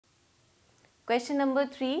Question number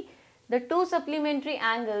 3. The two supplementary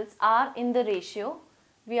angles are in the ratio.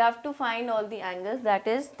 We have to find all the angles, that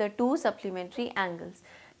is the two supplementary angles.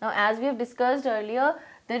 Now as we have discussed earlier,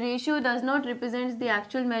 the ratio does not represent the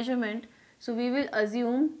actual measurement. So we will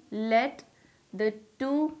assume let the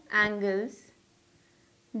two angles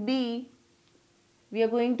be, we are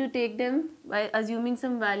going to take them by assuming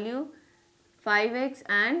some value 5x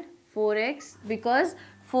and 4x, because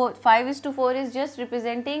 5:4 is just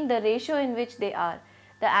representing the ratio in which they are.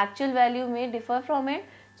 The actual value may differ from it.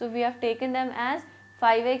 So we have taken them as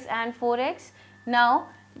 5x and 4x. Now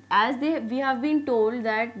as we have been told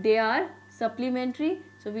that they are supplementary,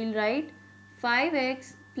 so we will write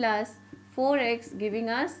 5x plus 4x giving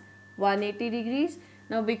us 180 degrees.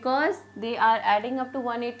 Now because they are adding up to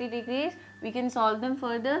 180 degrees, we can solve them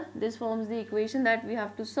further. This forms the equation that we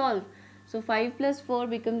have to solve. So 5 plus 4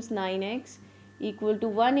 becomes 9x equal to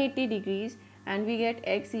 180 degrees, and we get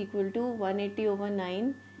x equal to 180 over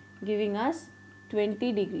 9 giving us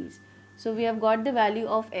 20 degrees. So we have got the value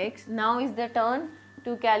of x. Now is the turn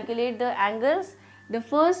to calculate the angles. The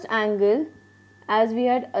first angle, as we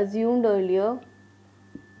had assumed earlier,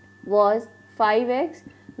 was 5x.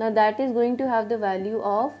 Now that is going to have the value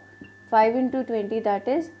of 5 into 20, that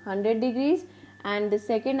is 100 degrees, and the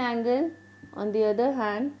second angle on the other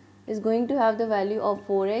hand is going to have the value of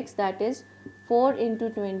 4x, that is 4 into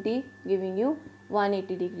 20 giving you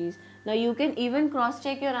 180 degrees. Now you can even cross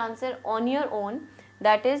check your answer on your own,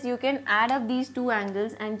 that is you can add up these two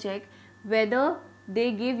angles and check whether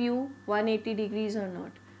they give you 180 degrees or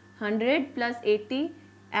not. 100 plus 80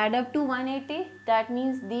 add up to 180, that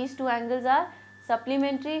means these two angles are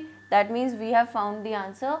supplementary. That means we have found the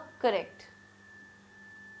answer correct.